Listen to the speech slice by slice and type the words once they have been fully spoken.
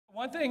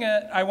One thing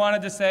I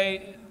wanted to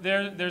say,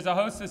 there's a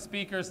host of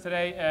speakers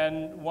today,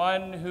 and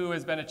one who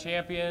has been a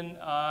champion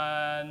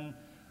on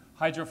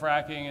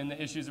hydrofracking and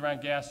the issues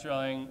around gas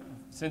drilling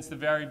since the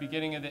very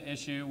beginning of the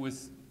issue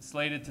was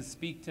slated to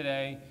speak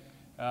today,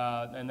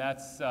 and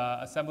that's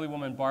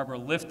Assemblywoman Barbara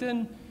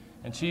Lifton,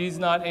 and she's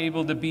not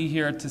able to be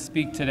here to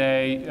speak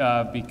today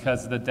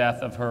because of the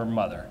death of her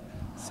mother.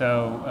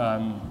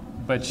 So,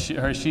 but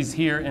she's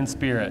here in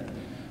spirit.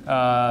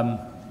 And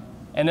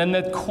then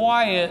the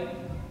quiet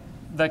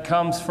that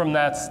comes from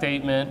that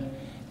statement,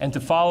 and to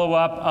follow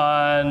up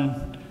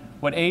on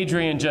what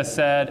Adrienne just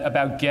said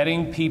about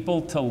getting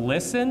people to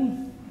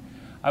listen,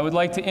 I would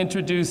like to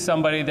introduce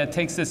somebody that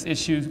takes this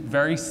issue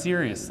very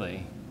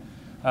seriously.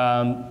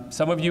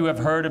 Some of you have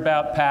heard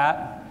about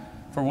Pat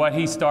for what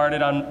he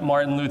started on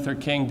Martin Luther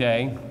King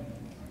Day,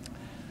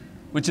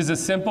 which is a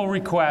simple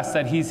request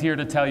that he's here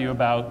to tell you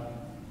about,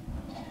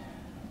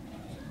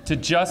 to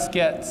just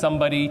get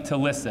somebody to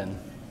listen.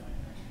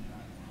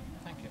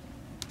 Thank you.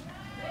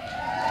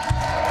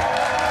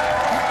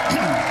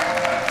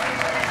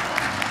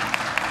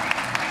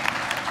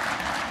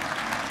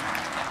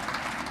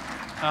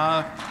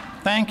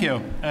 Thank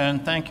you,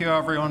 and thank you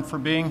everyone for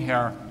being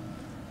here.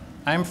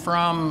 I'm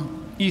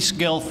from East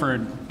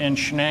Guilford in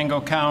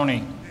Chanango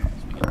County,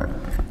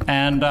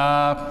 and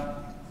I've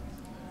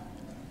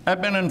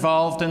been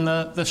involved in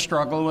the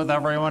struggle with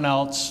everyone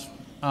else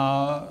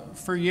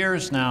for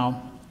years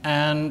now,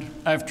 and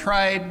I've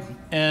tried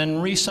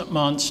in recent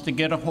months to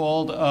get a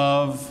hold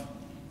of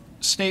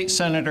State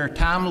Senator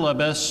Tom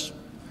Libous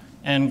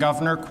and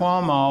Governor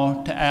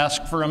Cuomo to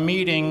ask for a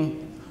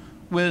meeting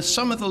with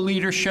some of the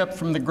leadership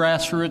from the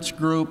grassroots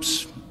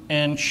groups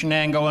in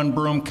Chanango and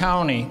Broome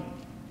County.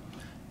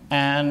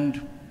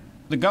 And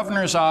the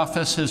governor's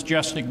office has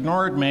just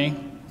ignored me,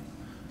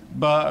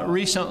 but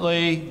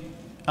recently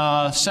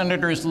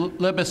Senator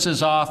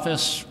Libous's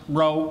office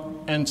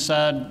wrote and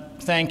said,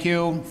 "Thank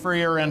you for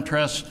your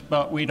interest,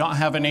 but we don't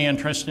have any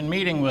interest in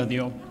meeting with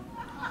you,"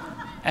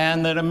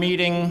 and that a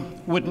meeting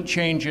wouldn't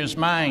change his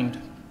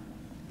mind.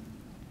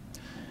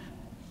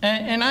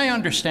 And I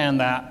understand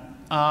that.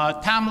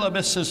 Tom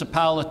Libous is a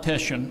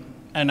politician,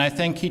 and I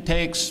think he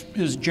takes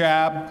his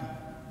job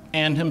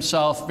and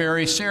himself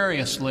very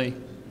seriously.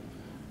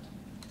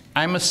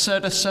 I'm a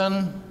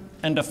citizen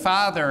and a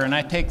father, and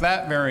I take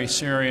that very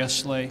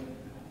seriously.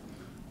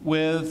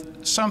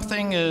 With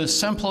something as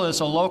simple as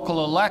a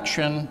local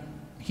election,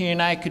 he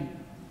and I could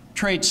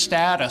trade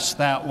status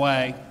that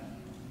way.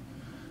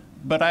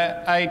 But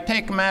I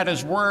take him at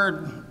his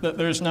word that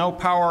there's no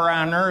power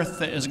on earth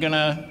that is going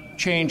to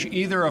change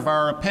either of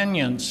our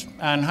opinions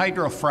on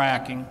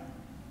hydrofracking,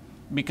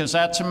 because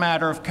that's a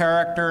matter of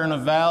character and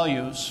of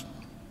values.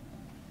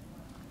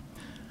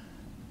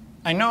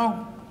 I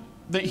know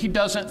that he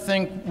doesn't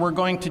think we're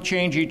going to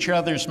change each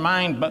other's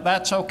mind, but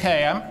that's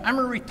okay. I'm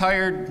a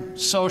retired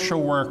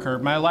social worker.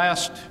 My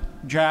last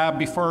job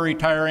before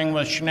retiring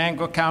was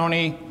Chanango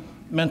County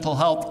Mental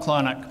Health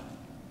Clinic.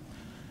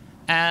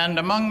 And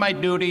among my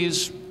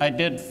duties, I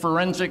did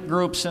forensic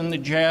groups in the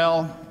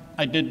jail,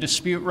 I did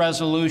dispute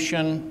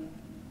resolution,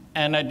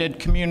 and I did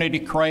community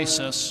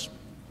crisis.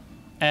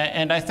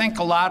 And I think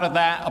a lot of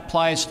that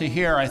applies to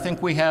here. I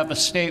think we have a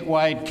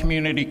statewide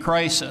community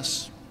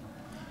crisis.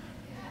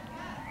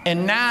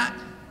 And not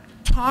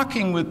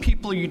talking with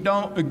people you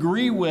don't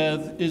agree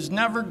with is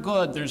never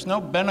good. There's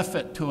no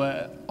benefit to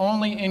it. It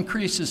only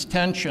increases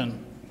tension.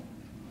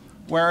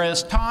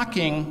 Whereas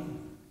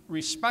talking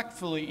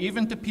respectfully,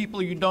 even to people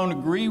you don't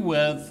agree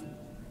with,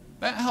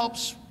 that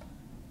helps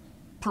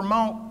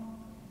promote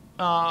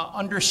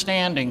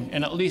understanding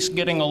and at least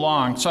getting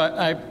along. So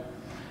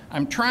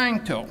I'm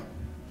trying to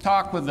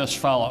talk with this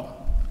fellow.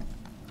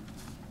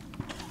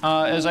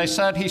 As I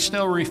said, he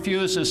still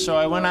refuses, so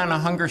I went on a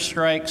hunger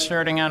strike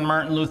starting on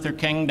Martin Luther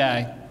King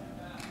Day.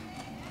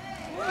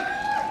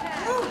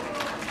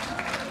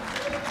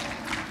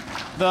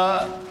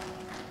 The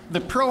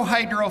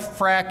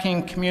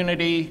pro-hydrofracking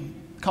community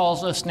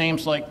calls us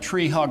names like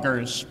tree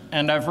huggers,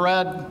 and I've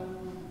read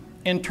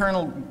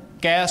internal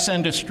gas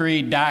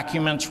industry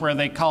documents where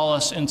they call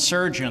us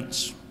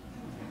insurgents.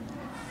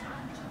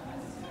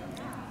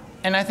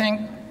 And I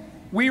think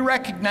we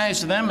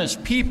recognize them as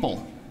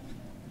people.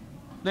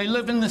 They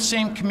live in the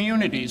same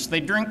communities. They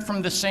drink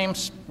from the same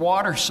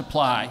water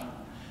supply.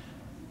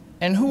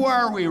 And who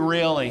are we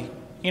really?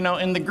 You know,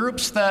 in the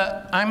groups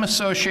that I'm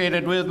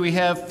associated with, we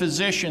have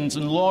physicians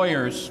and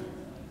lawyers.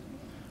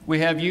 We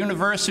have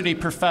university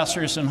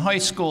professors and high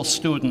school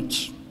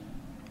students.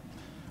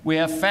 We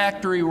have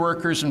factory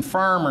workers and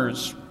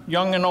farmers,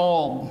 young and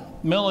old,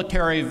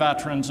 military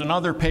veterans and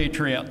other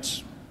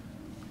patriots.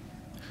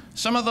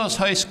 Some of those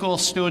high school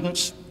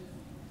students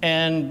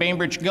in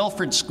Bainbridge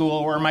Guilford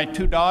School, where my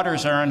two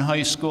daughters are in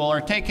high school, are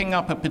taking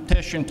up a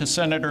petition to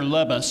Senator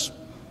Libous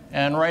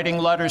and writing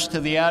letters to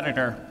the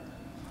editor.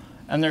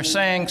 And they're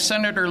saying,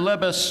 "Senator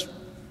Libous,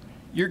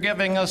 you're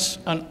giving us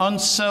an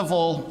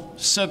uncivil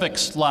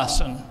civics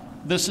lesson.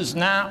 This is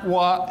not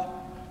what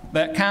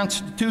that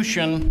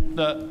Constitution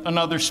that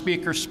another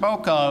speaker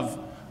spoke of,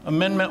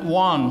 Amendment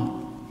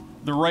 1,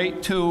 the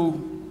right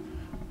to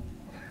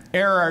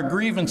air our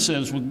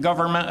grievances with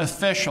government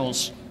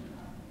officials.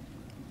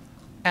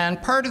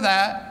 And part of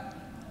that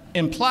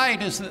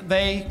implied is that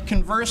they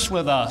converse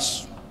with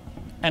us.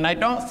 And I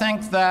don't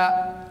think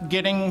that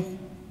getting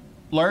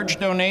large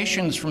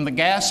donations from the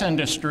gas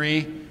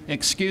industry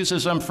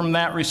excuses them from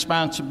that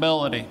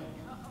responsibility.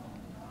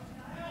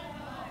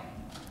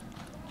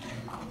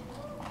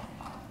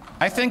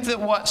 I think that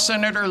what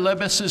Senator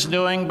Libous is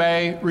doing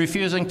by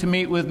refusing to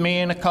meet with me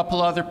and a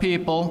couple other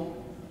people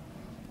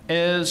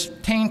is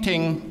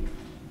tainting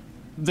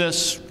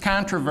this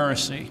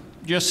controversy,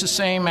 just the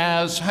same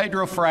as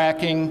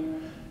hydrofracking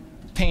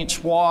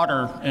taints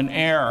water and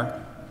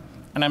air.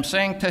 And I'm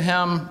saying to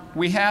him,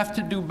 we have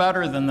to do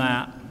better than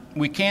that.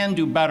 We can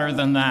do better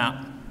than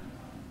that.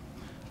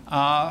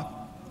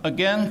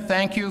 Again,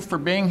 thank you for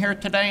being here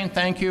today, and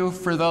thank you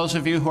for those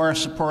of you who are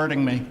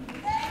supporting me.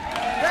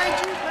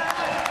 Thank you.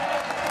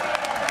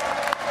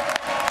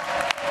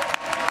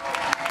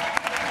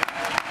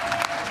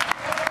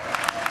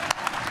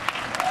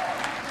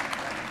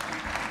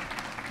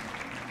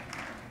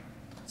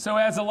 So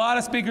as a lot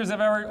of speakers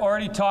have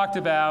already talked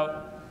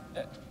about,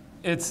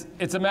 it's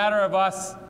a matter of us